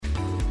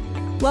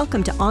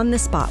Welcome to On the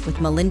Spot with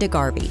Melinda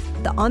Garvey,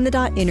 the On the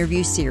Dot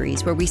interview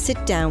series where we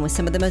sit down with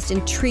some of the most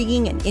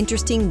intriguing and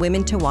interesting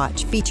women to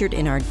watch featured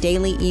in our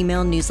daily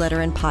email newsletter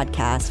and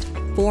podcast,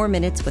 4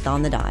 Minutes with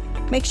On the Dot.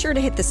 Make sure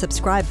to hit the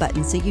subscribe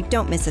button so you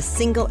don't miss a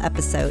single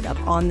episode of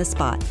On the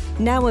Spot,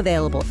 now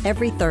available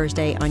every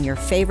Thursday on your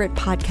favorite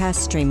podcast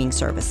streaming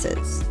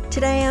services.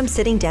 Today I'm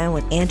sitting down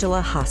with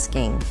Angela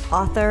Hosking,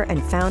 author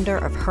and founder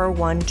of Her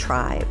One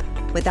Tribe.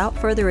 Without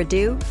further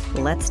ado,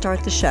 let's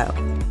start the show.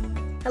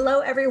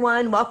 Hello,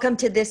 everyone. Welcome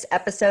to this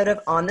episode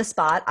of On the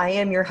Spot. I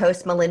am your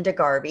host, Melinda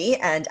Garvey,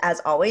 and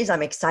as always,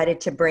 I'm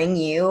excited to bring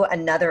you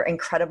another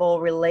incredible,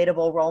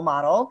 relatable role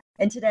model.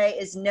 And today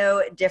is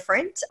no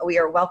different. We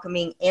are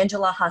welcoming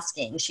Angela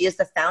Hosking. She is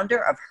the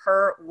founder of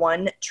Her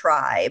One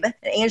Tribe.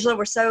 And Angela,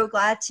 we're so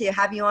glad to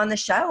have you on the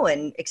show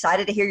and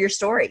excited to hear your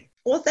story.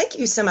 Well, thank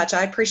you so much.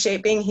 I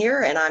appreciate being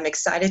here, and I'm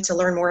excited to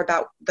learn more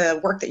about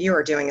the work that you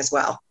are doing as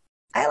well.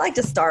 I like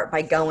to start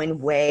by going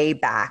way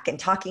back and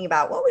talking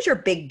about what was your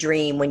big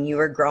dream when you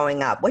were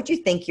growing up? What did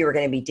you think you were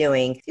going to be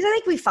doing? Because I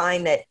think we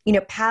find that,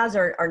 paths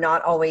are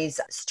not always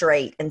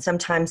straight. And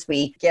sometimes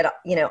we get,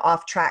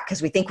 off track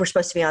because we think we're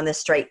supposed to be on this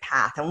straight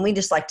path. And we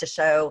just like to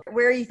show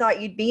where you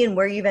thought you'd be and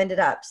where you've ended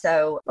up.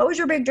 So what was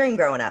your big dream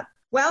growing up?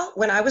 Well,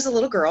 when I was a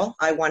little girl,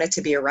 I wanted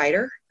to be a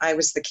writer. I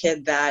was the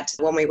kid that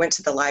when we went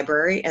to the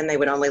library and they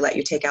would only let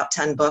you take out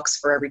 10 books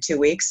for every 2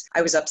 weeks,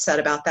 I was upset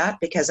about that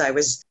because I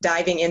was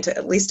diving into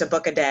at least a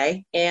book a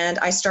day. And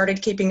I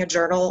started keeping a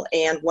journal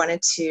and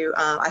wanted to,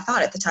 I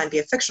thought at the time, be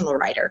a fictional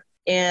writer.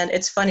 And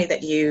it's funny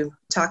that you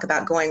talk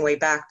about going way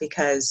back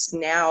because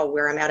now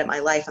where I'm at in my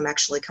life, I'm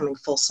actually coming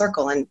full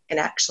circle and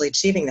actually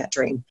achieving that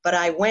dream. But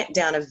I went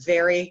down a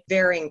very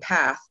varying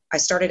path. I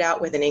started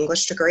out with an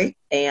English degree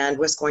and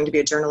was going to be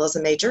a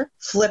journalism major,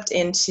 flipped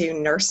into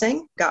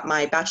nursing, got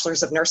my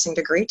bachelor's of nursing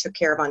degree, took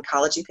care of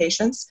oncology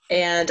patients.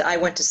 And I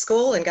went to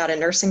school and got a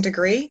nursing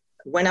degree,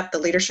 went up the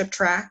leadership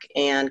track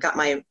and got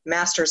my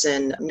master's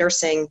in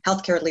nursing,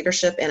 healthcare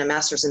leadership, and a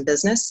master's in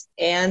business.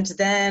 And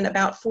then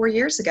about 4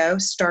 years ago,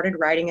 started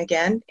writing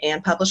again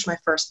and published my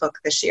first book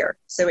this year.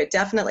 So it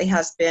definitely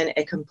has been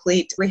a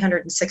complete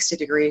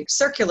 360-degree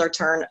circular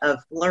turn of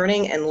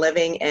learning and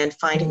living and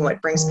finding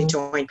what brings me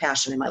joy and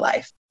passion in my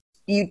life.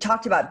 You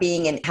talked about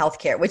being in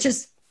healthcare, which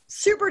is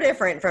super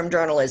different from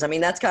journalism. I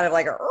mean, that's kind of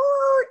like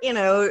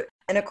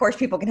and of course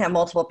people can have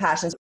multiple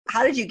passions.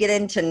 How did you get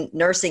into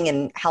nursing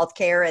and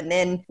healthcare? And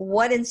then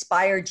what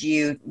inspired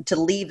you to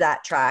leave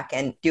that track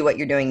and do what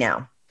you're doing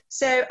now?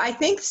 So I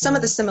think some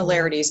of the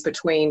similarities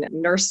between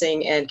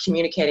nursing and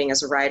communicating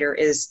as a writer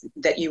is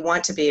that you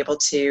want to be able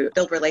to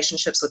build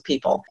relationships with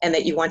people and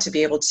that you want to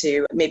be able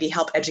to maybe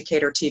help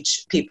educate or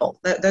teach people.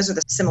 Those are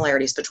the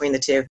similarities between the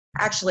two.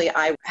 Actually,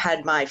 I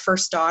had my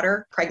first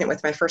daughter, pregnant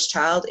with my first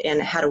child,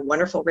 and had a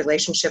wonderful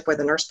relationship with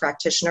a nurse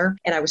practitioner.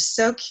 And I was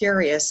so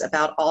curious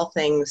about all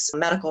things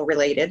medical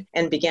related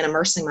and began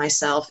immersing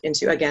myself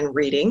into, again,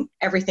 reading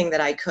everything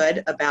that I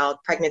could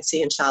about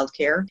pregnancy and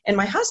childcare. And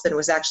my husband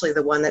was actually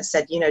the one that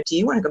said, do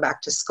you want to go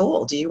back to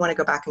school? Do you want to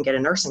go back and get a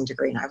nursing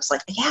degree? And I was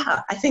like,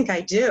 yeah, I think I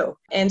do.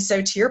 And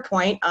so to your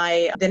point,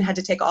 I then had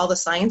to take all the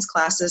science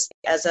classes.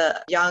 As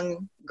a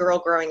young girl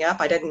growing up,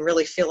 I didn't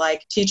really feel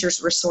like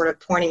teachers were sort of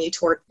pointing you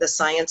toward the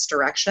science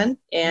direction,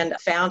 and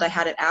found I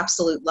had an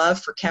absolute love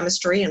for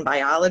chemistry and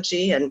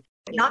biology. And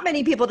not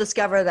many people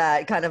discover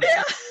that kind of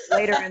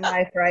later in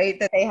life, right?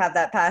 That they have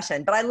that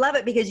passion. But I love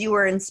it because you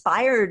were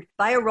inspired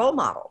by a role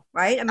model,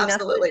 right? I mean,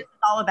 absolutely. That's what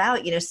it's all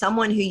about.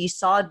 Someone who you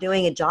saw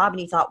doing a job and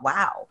you thought,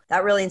 wow,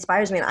 that really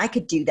inspires me and I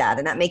could do that.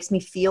 And that makes me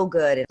feel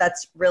good.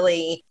 That's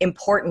really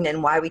important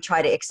and why we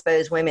try to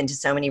expose women to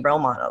so many role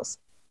models.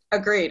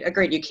 Agreed.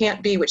 You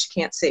can't be what you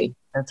can't see.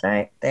 That's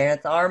right.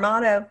 That's our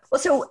motto.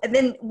 Well, so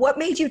then what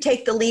made you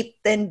take the leap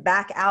then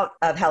back out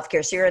of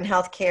healthcare? So you're in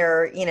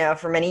healthcare,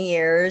 for many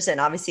years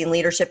and obviously in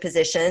leadership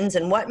positions.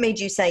 And what made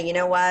you say, you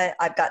know what,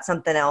 I've got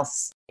something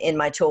else in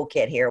my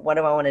toolkit here. What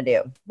do I want to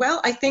do?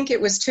 Well, I think it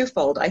was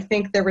twofold. I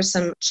think there were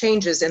some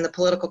changes in the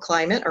political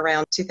climate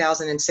around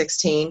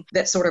 2016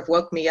 that sort of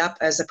woke me up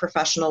as a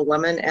professional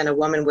woman and a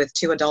woman with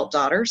 2 adult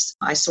daughters.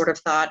 I sort of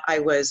thought I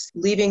was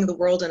leaving the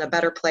world in a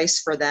better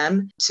place for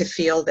them to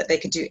feel that they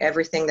could do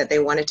everything that they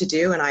wanted to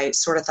do. And I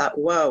sort of thought,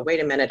 whoa,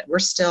 wait a minute, we're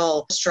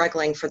still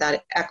struggling for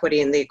that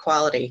equity and the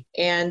equality.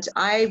 And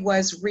I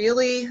was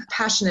really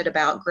passionate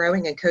about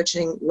growing and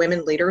coaching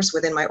women leaders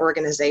within my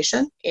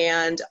organization.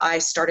 And I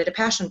started a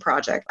passion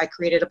project. I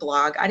created a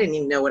blog. I didn't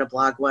even know what a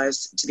blog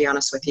was, to be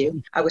honest with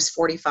you. I was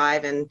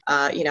 45 and,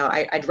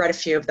 I'd read a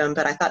few of them,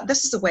 but I thought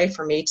this is a way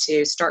for me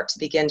to start to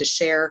begin to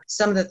share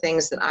some of the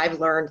things that I've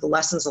learned, the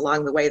lessons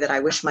along the way that I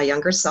wish my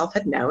younger self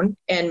had known,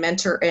 and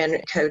mentor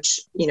and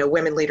coach,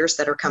 women leaders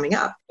that are coming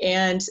up.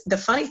 And the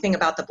funny thing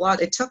about the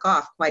blog, it took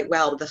off quite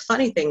well. The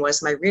funny thing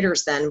was my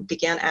readers then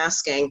began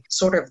asking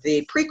sort of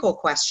the prequel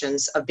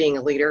questions of being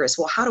a leader is,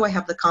 well, how do I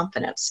have the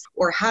confidence?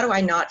 Or how do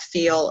I not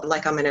feel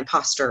like I'm an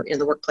imposter in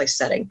the workplace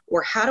setting?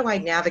 Or how do I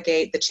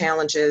navigate the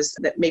challenges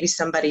that maybe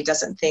somebody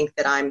doesn't think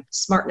that I'm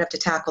smart enough to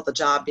tackle the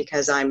job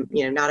because I'm,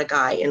 not a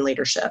guy in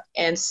leadership?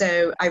 And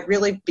so I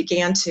really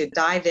began to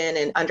dive in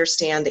and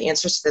understand the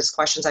answers to those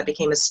questions. I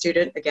became a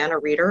student, again, a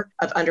reader,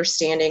 of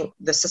understanding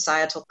the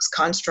societal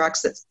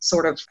constructs that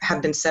sort of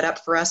have been set up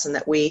for us and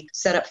that we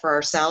set up for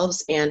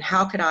ourselves. And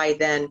how could I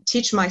then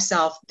teach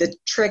myself the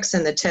tricks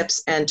and the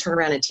tips and turn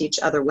around and teach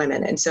other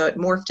women? And so it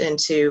morphed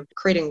into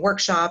creating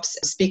workshops,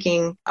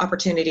 speaking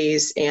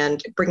opportunities,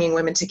 and bringing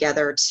women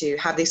together to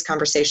have these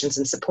conversations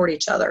and support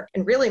each other.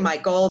 And really my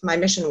goal, my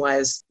mission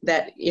was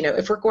that,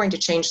 if we're going to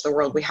change the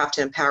world, we have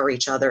to empower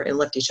each other and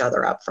lift each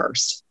other up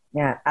first.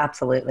 Yeah,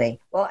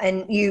 absolutely. Well,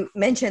 and you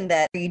mentioned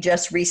that you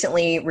just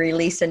recently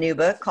released a new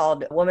book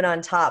called Woman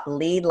on Top,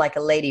 Lead Like a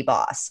Lady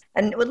Boss.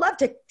 And would love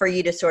for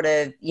you to sort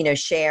of,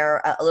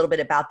 share a little bit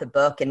about the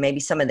book and maybe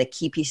some of the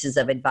key pieces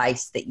of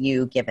advice that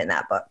you give in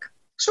that book.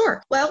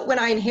 Sure. Well, when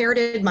I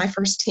inherited my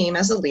first team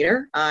as a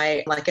leader,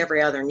 I, like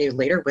every other new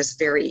leader, was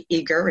very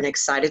eager and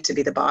excited to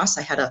be the boss.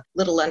 I had a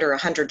little under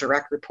 100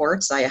 direct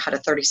reports. I had a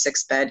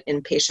 36-bed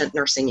inpatient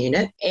nursing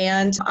unit.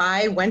 And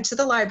I went to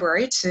the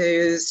library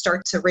to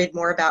start to read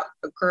more about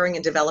growing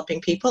and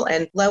developing people.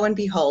 And lo and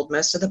behold,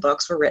 most of the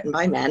books were written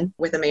by men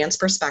with a man's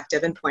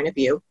perspective and point of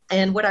view.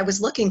 And what I was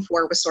looking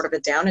for was sort of a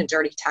down and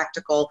dirty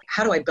tactical,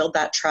 how do I build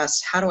that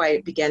trust? How do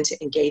I begin to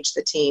engage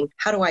the team?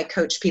 How do I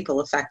coach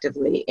people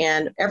effectively?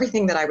 And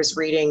everything that I was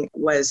reading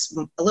was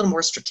a little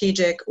more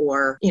strategic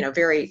or,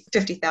 very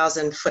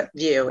 50,000 foot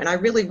view. And I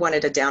really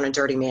wanted a down and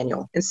dirty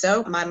manual. And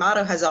so my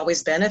motto has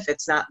always been, if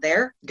it's not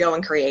there, go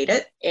and create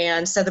it.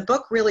 And so the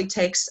book really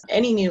takes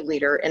any new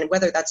leader, and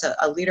whether that's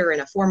a leader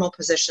in a formal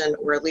position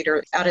or a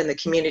leader out in the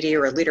community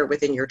or a leader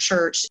within your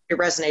church, it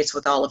resonates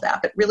with all of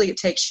that. But really it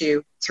takes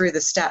you through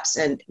the steps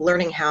and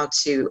learning how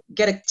to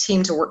get a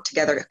team to work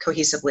together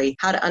cohesively,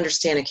 how to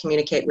understand and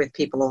communicate with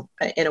people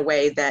in a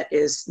way that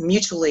is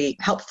mutually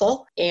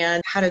helpful,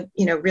 and how to,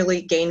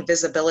 really gain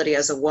visibility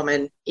as a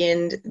woman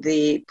in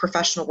the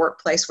professional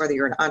workplace, whether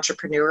you're an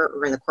entrepreneur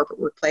or in the corporate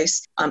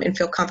workplace, and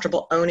feel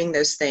comfortable owning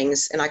those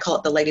things. And I call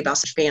it the Lady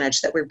Boss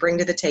advantage that we bring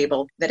to the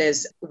table that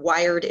is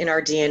wired in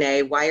our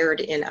DNA, wired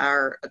in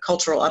our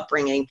cultural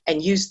upbringing,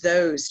 and use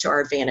those to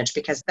our advantage,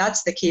 because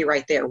that's the key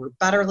right there. We're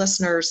better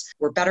listeners,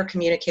 we're better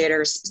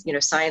communicators,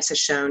 science has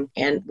shown,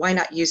 and why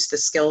not use the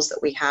skills that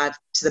we have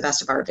to the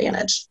best of our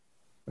advantage?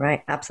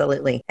 Right.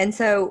 Absolutely. And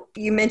so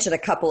you mentioned a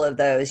couple of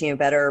those,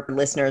 better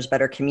listeners,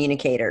 better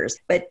communicators.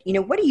 But,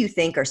 what do you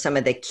think are some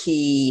of the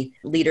key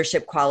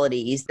leadership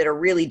qualities that are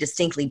really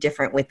distinctly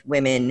different with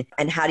women,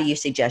 and how do you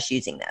suggest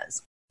using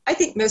those? I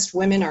think most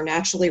women are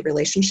naturally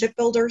relationship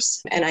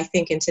builders. And I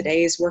think in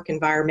today's work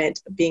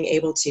environment, being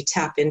able to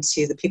tap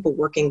into the people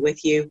working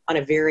with you on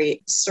a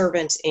very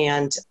servant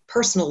and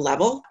personal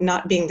level,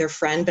 not being their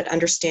friend, but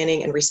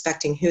understanding and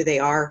respecting who they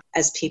are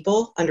as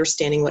people,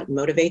 understanding what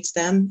motivates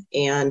them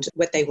and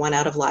what they want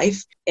out of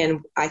life.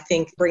 And I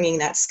think bringing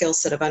that skill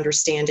set of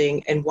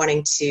understanding and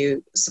wanting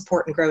to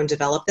support and grow and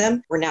develop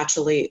them, we're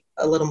naturally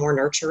a little more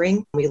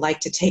nurturing. We like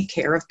to take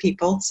care of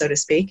people, so to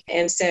speak.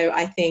 And so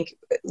I think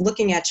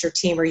looking at your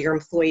team or your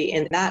employee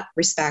in that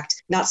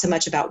respect, not so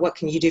much about what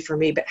can you do for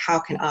me, but how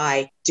can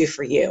I do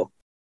for you?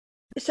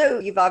 So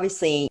you've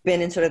obviously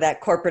been in sort of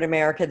that corporate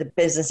America, the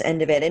business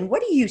end of it. And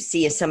what do you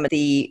see as some of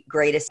the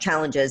greatest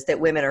challenges that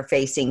women are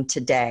facing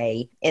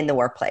today in the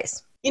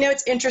workplace?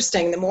 It's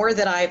interesting. The more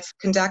that I've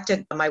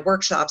conducted my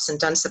workshops and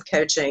done some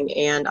coaching,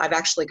 and I've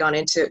actually gone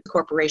into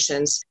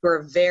corporations who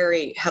are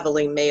very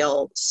heavily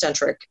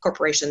male-centric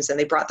corporations, and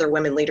they brought their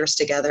women leaders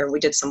together, and we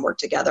did some work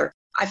together.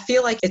 I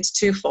feel like it's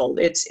twofold.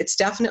 It's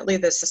definitely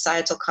the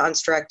societal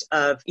construct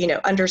of,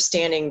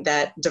 understanding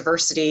that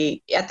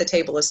diversity at the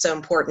table is so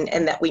important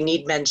and that we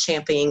need men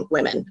championing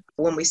women.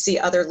 When we see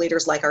other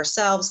leaders like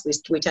ourselves,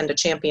 we tend to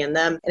champion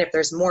them. And if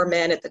there's more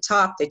men at the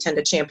top, they tend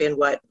to champion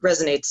what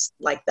resonates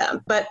like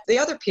them. But the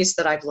other piece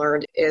that I've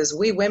learned is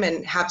we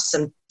women have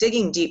some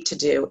digging deep to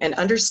do and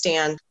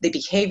understand the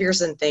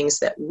behaviors and things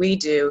that we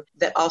do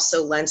that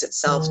also lends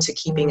itself to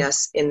keeping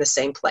us in the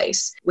same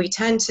place. We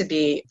tend to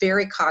be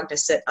very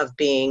cognizant of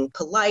being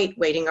polite,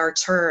 waiting our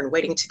turn,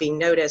 waiting to be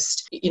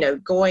noticed,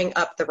 going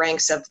up the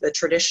ranks of the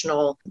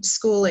traditional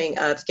schooling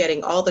of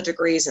getting all the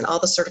degrees and all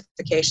the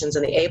certifications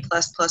and the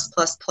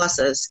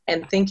A+++++s,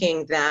 and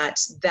thinking that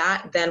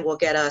then will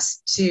get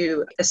us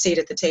to a seat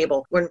at the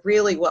table, when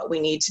really what we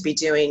need to be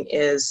doing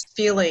is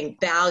feeling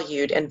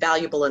valued and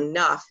valuable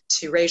enough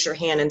to raise your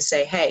hand and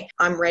say, hey,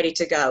 I'm ready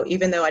to go.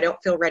 Even though I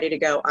don't feel ready to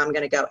go, I'm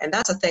going to go. And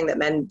that's a thing that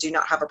men do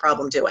not have a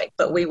problem doing,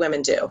 but we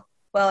women do.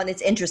 Well, and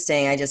it's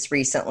interesting. I just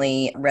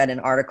recently read an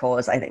article,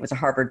 I think it was a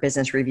Harvard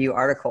Business Review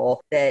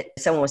article, that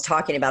someone was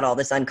talking about all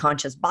this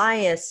unconscious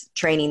bias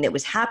training that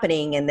was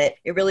happening and that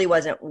it really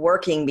wasn't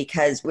working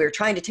because we were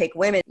trying to take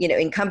women,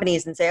 in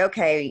companies and say,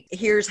 okay,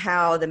 here's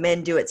how the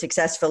men do it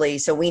successfully.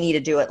 So we need to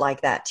do it like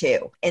that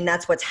too. And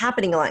that's what's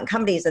happening a lot in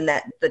companies, and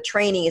that the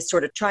training is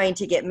sort of trying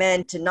to get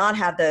men to not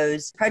have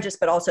those prejudice,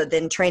 but also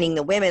then training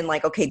the women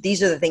like, okay,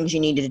 these are the things you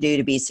need to do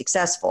to be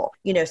successful.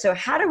 So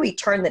how do we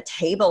turn the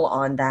table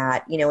on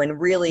that,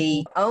 and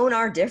really own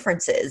our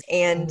differences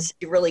and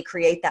really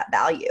create that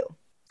value?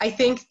 I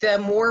think the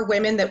more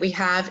women that we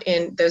have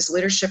in those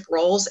leadership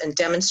roles and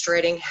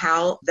demonstrating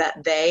how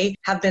that they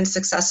have been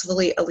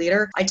successfully a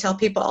leader, I tell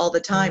people all the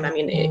time,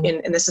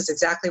 and this is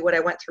exactly what I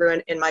went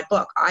through in my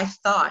book. I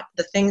thought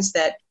the things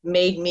that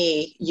made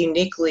me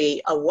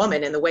uniquely a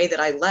woman in the way that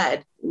I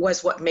led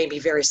was what made me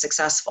very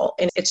successful.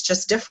 And it's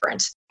just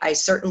different. I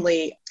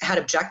certainly had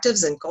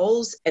objectives and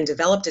goals and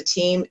developed a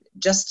team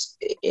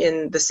just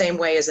in the same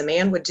way as a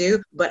man would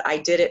do, but I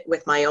did it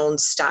with my own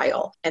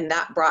style. And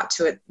that brought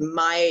to it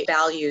my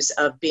values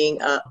of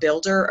being a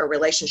builder, a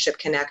relationship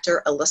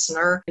connector, a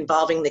listener,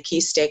 involving the key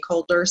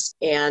stakeholders,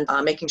 and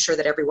making sure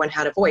that everyone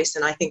had a voice.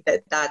 And I think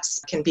that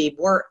can be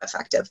more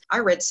effective. I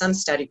read some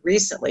study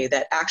recently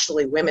that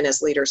actually women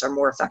as leaders are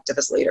more effective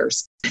as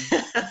leaders.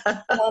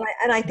 Well,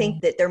 and I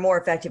think that they're more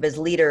effective as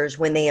leaders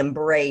when they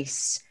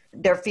embrace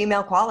their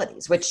female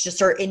qualities, which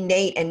just are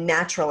innate and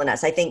natural in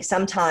us. I think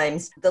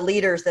sometimes the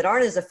leaders that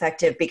aren't as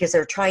effective because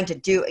they're trying to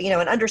do,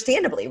 and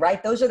understandably,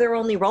 right? Those are their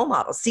only role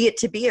models. See it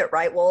to be it,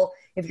 right? Well,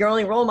 if your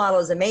only role model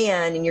is a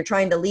man and you're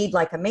trying to lead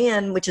like a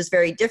man, which is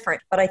very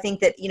different. But I think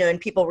that, and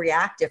people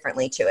react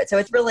differently to it. So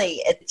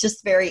it's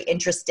just very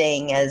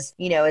interesting as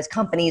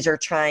companies are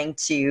trying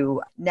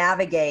to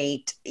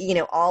navigate,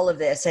 all of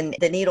this, and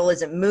the needle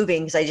isn't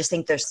moving because I just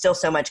think there's still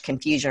so much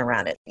confusion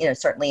around it.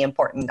 Certainly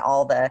important,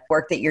 all the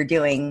work that you're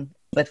doing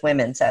with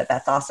women. So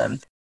that's awesome.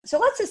 So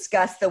let's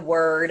discuss the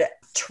word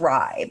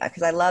tribe,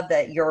 because I love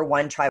that you're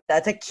one tribe.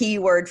 That's a key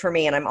word for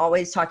me. And I'm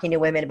always talking to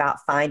women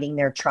about finding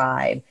their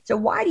tribe. So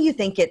why do you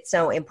think it's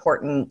so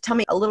important? Tell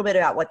me a little bit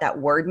about what that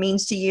word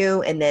means to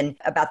you, and then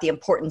about the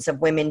importance of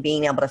women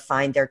being able to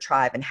find their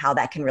tribe and how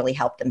that can really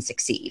help them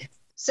succeed.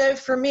 So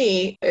for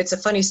me, it's a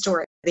funny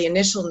story. The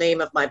initial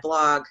name of my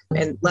blog,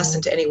 and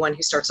lesson to anyone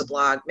who starts a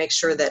blog, make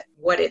sure that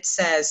what it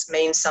says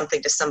means something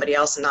to somebody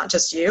else and not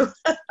just you.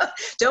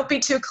 Don't be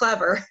too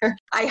clever.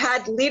 I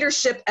had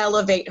leadership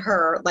elevate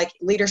her, like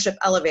leadership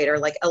elevator,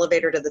 like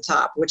elevator to the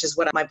top, which is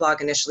what my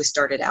blog initially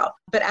started out.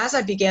 But as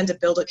I began to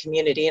build a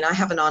community, and I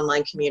have an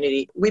online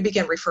community, we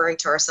began referring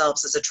to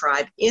ourselves as a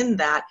tribe in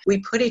that we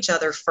put each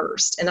other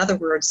first. In other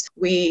words,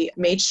 we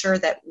made sure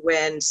that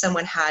when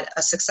someone had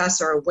a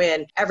success or a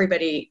win,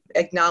 everybody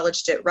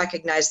acknowledged it,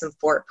 recognized them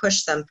for it,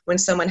 pushed them. When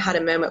someone had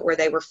a moment where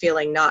they were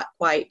feeling not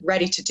quite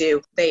ready to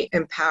do, they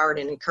empowered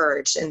and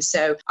encouraged. And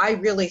so I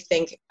really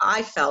think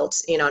I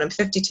felt, and I'm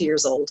 52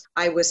 years old,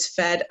 I was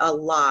fed a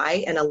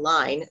lie and a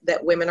line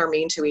that women are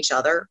mean to each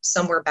other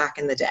somewhere back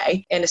in the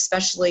day. And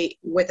especially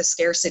with a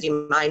scarcity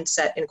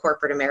mindset in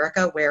corporate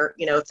America where,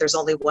 if there's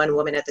only one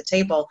woman at the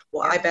table,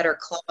 well, I better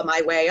claw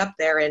my way up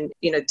there and,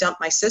 dump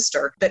my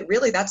sister. But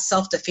really that's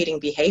self-defeating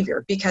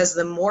behavior, because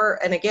the more,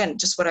 and again,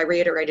 just what I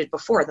reiterated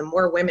before, the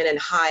more women in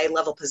high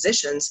level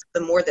positions, the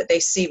more that they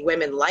see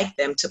women like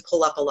them to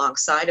pull up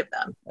alongside of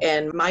them.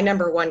 And my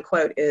number one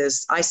quote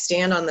is, I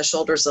stand on the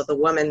shoulders of the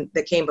woman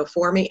that came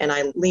before me, and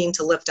I lean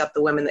to lift up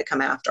the women that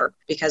come after,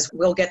 because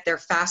we'll get there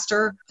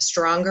faster,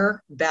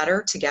 stronger,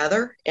 better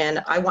together.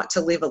 And I want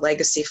to leave a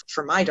legacy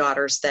for my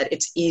daughters that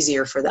it's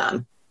easier for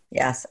them.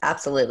 Yes,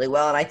 absolutely.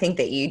 Well, and I think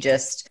that you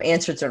just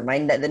answered sort of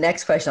the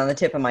next question on the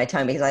tip of my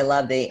tongue, because I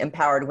love the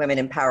empowered women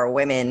empower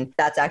women.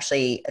 That's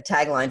actually a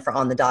tagline for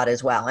On the Dot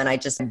as well. And I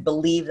just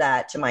believe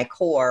that to my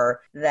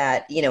core,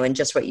 that, and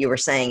just what you were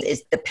saying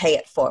is the pay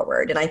it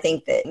forward. And I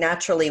think that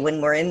naturally when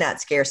we're in that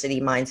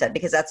scarcity mindset,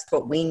 because that's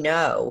what we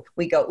know,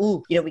 we go,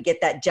 ooh, we get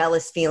that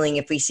jealous feeling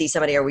if we see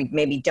somebody, or we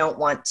maybe don't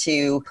want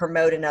to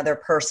promote another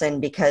person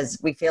because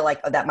we feel like,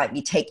 oh, that might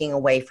be taking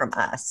away from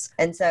us.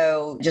 And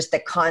so just the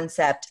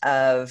concept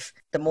of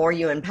the more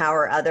you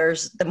empower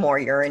others, the more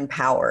you're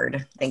empowered,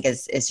 I think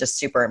is just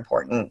super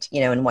important,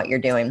 in what you're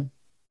doing.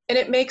 And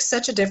it makes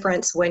such a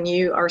difference when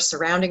you are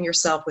surrounding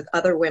yourself with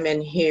other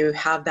women who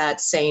have that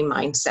same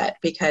mindset,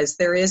 because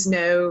there is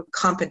no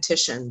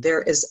competition.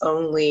 There is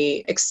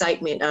only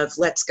excitement of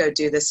let's go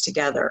do this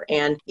together.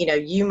 And,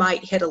 you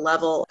might hit a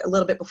level a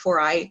little bit before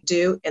I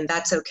do, and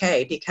that's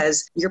okay,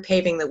 because you're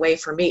paving the way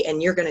for me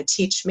and you're going to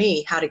teach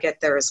me how to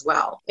get there as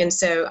well. And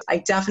so I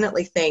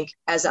definitely think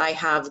as I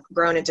have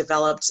grown and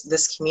developed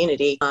this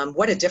community,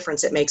 what a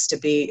difference it makes to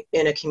be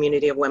in a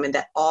community of women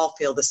that all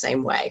feel the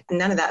same way.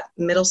 None of that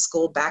middle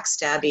school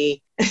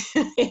backstabby,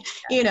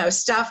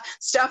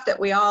 stuff that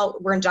we all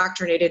were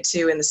indoctrinated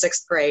to in the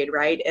 6th grade,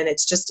 right? And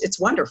it's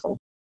wonderful.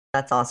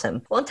 That's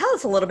awesome. Well, and tell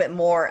us a little bit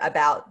more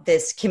about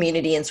this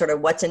community and sort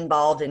of what's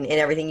involved in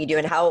everything you do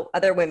and how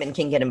other women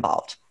can get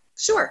involved.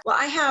 Sure. Well,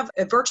 I have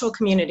a virtual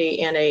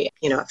community and a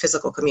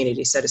physical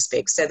community, so to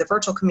speak. So the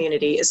virtual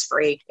community is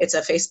free. It's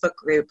a Facebook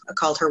group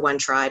called Her One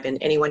Tribe, and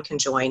anyone can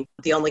join.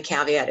 The only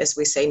caveat is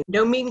we say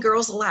no mean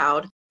girls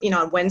allowed.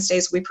 On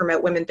Wednesdays, we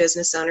promote women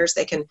business owners.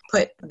 They can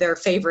put their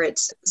favorite,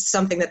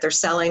 something that they're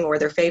selling or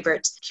their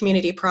favorite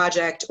community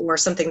project or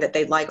something that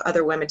they'd like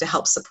other women to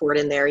help support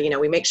in there.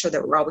 We make sure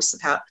that we're always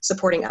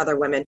supporting other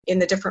women in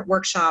the different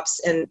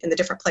workshops and in the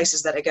different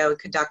places that I go and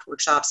conduct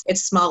workshops.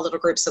 It's small little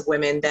groups of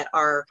women that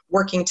are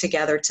working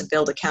together to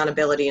build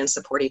accountability and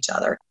support each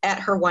other. At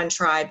Her One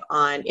Tribe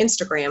on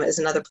Instagram is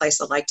another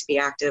place I like to be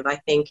active. I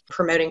think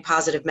promoting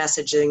positive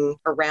messaging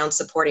around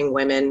supporting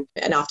women.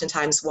 And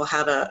oftentimes we'll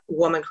have a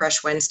Woman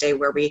Crush Wednesday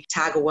where we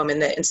tag a woman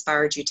that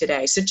inspired you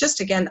today. So just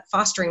again,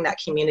 fostering that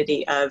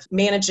community of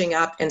managing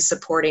up and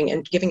supporting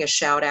and giving a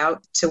shout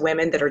out to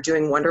women that are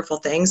doing wonderful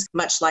things,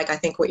 much like I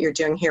think what you're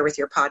doing here with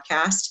your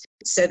podcast,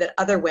 so that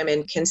other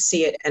women can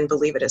see it and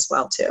believe it as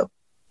well too.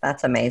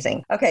 That's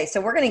amazing. Okay,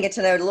 so we're going to get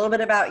to know a little bit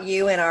about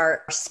you in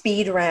our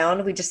speed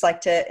round. We just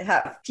like to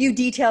have a few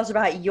details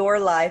about your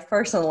life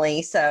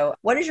personally. So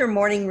what does your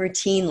morning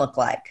routine look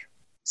like?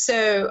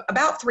 So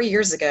about 3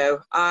 years ago,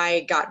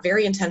 I got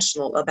very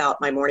intentional about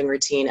my morning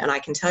routine, and I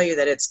can tell you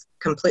that it's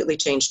completely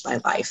changed my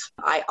life.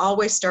 I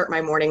always start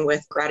my morning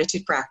with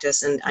gratitude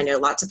practice, and I know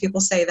lots of people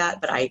say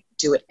that, but I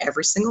do it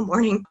every single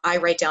morning. I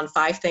write down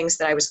 5 things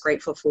that I was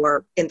grateful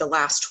for in the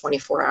last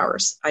 24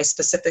 hours. I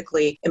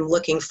specifically am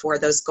looking for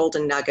those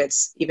golden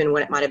nuggets, even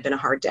when it might have been a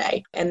hard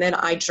day. And then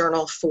I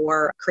journal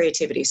for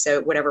creativity.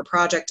 So whatever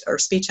project or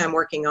speech I'm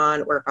working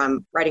on, or if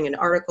I'm writing an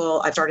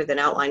article, I've started an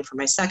outline for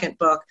my second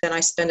book, then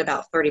I spend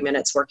about 30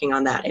 minutes working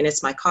on that. And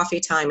it's my coffee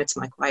time, it's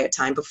my quiet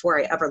time before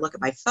I ever look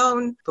at my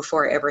phone,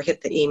 before I ever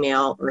hit the email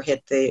or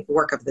hit the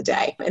work of the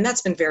day. And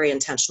that's been very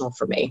intentional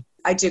for me.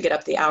 I do get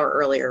up the hour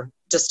earlier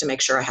just to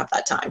make sure I have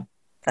that time.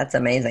 That's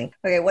amazing.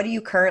 Okay, what are you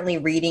currently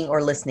reading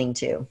or listening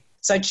to?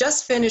 So I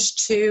just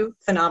finished 2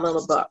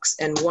 phenomenal books,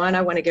 and one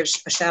I want to give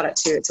a shout out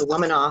to. It's a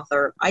woman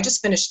author. I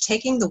just finished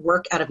Taking the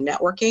Work Out of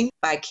Networking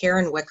by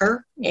Karen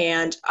Wicker.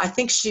 And I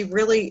think she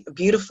really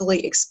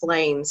beautifully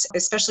explains,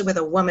 especially with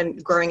a woman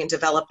growing and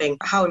developing,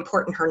 how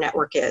important her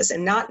network is.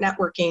 And not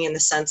networking in the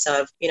sense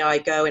of, I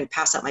go and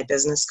pass out my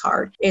business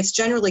card. It's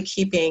generally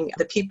keeping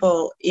the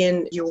people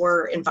in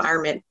your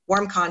environment,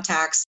 warm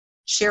contacts,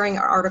 sharing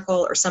an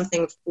article or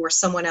something for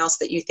someone else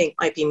that you think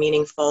might be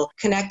meaningful,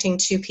 connecting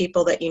to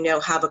people that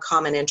have a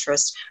common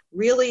interest,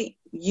 really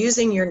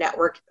using your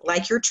network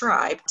like your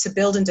tribe to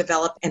build and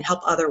develop and help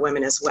other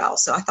women as well.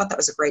 So I thought that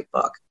was a great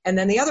book. And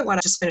then the other one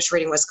I just finished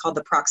reading was called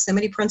The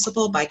Proximity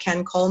Principle by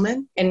Ken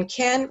Coleman. And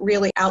Ken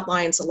really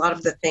outlines a lot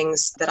of the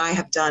things that I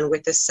have done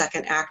with this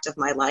second act of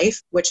my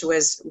life, which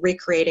was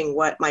recreating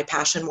what my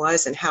passion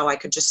was and how I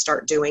could just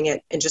start doing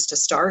it and just to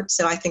start.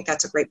 So I think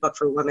that's a great book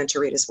for women to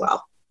read as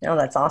well. Oh,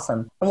 that's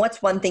awesome. And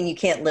what's one thing you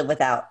can't live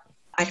without?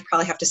 I'd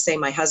probably have to say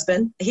my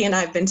husband. He and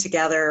I have been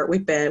together. We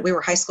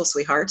were high school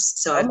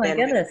sweethearts. So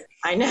goodness.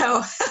 I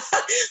know.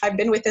 I've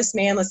been with this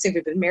man.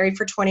 We've been married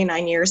for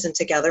 29 years and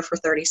together for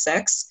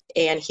 36.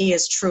 And he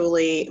is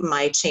truly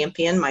my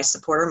champion, my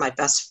supporter, my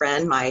best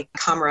friend, my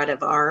comrade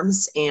of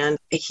arms. And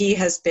he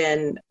has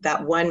been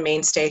that one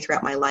mainstay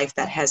throughout my life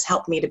that has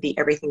helped me to be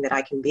everything that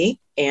I can be.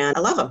 And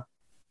I love him.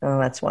 Oh,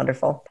 that's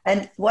wonderful.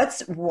 And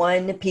what's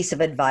one piece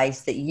of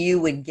advice that you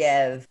would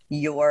give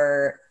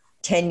your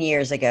 10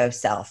 years ago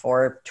self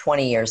or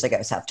 20 years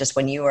ago self, just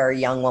when you were a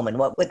young woman?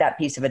 What would that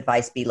piece of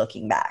advice be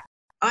looking back?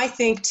 I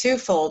think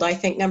twofold. I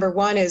think number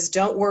one is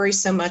don't worry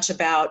so much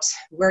about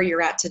where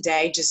you're at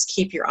today. Just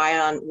keep your eye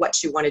on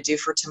what you want to do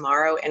for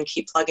tomorrow and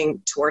keep plugging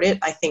toward it.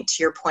 I think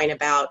to your point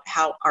about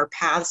how our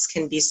paths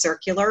can be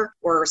circular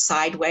or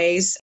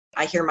sideways,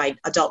 I hear my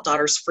adult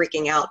daughters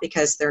freaking out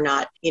because they're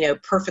not,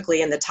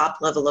 perfectly in the top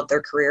level of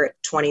their career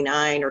at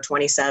 29 or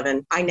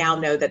 27. I now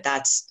know that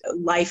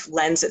life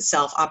lends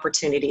itself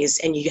opportunities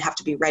and you have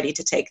to be ready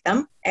to take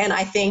them. And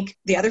I think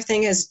the other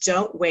thing is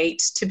don't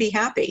wait to be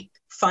happy.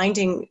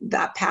 Finding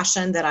that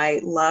passion that I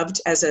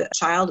loved as a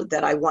child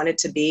that I wanted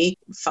to be,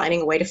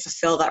 finding a way to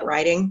fulfill that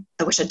writing.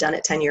 I wish I'd done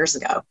it 10 years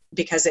ago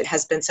because it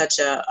has been such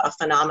a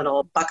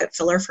phenomenal bucket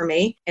filler for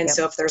me. And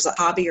So if there's a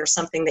hobby or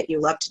something that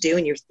you love to do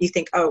and you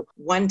think, oh,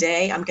 one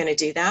day I'm going to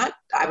do that,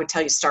 I would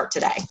tell you start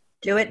today.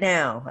 Do it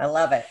now. I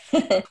love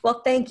it.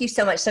 Well, thank you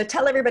so much. So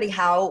tell everybody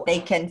how they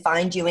can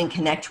find you and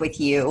connect with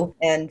you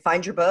and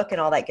find your book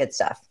and all that good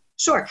stuff.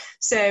 Sure.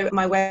 So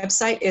my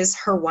website is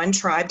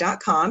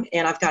heronetribe.com,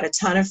 and I've got a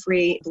ton of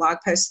free blog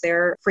posts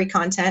there, free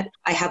content.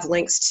 I have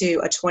links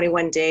to a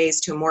 21 Days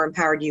to a More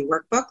Empowered You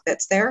workbook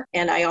that's there.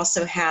 And I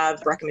also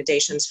have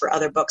recommendations for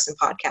other books and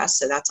podcasts,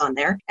 so that's on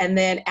there. And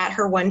then at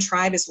Her One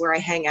Tribe is where I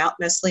hang out,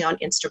 mostly on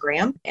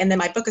Instagram. And then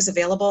my book is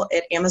available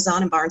at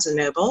Amazon and Barnes &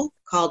 Noble,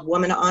 called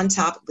Woman on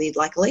Top, Lead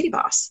Like a Lady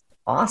Boss.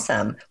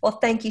 Awesome. Well,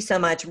 thank you so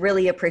much.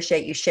 Really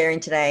appreciate you sharing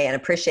today and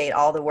appreciate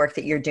all the work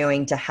that you're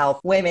doing to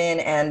help women.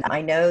 And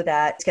I know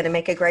that it's going to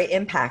make a great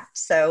impact.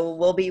 So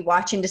we'll be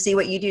watching to see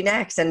what you do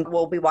next, and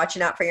we'll be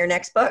watching out for your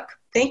next book.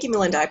 Thank you,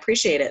 Melinda. I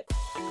appreciate it.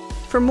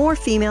 For more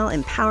female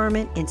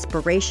empowerment,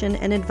 inspiration,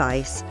 and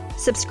advice,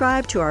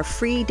 Subscribe to our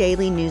free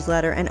daily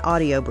newsletter and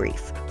audio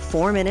brief,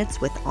 4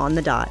 Minutes with On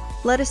the Dot.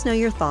 Let us know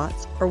your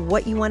thoughts or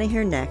what you want to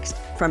hear next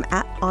from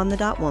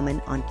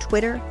 @OnTheDotWoman on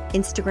Twitter,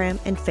 Instagram,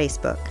 and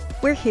Facebook.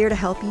 We're here to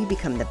help you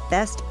become the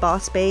best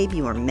boss babe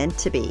you are meant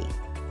to be.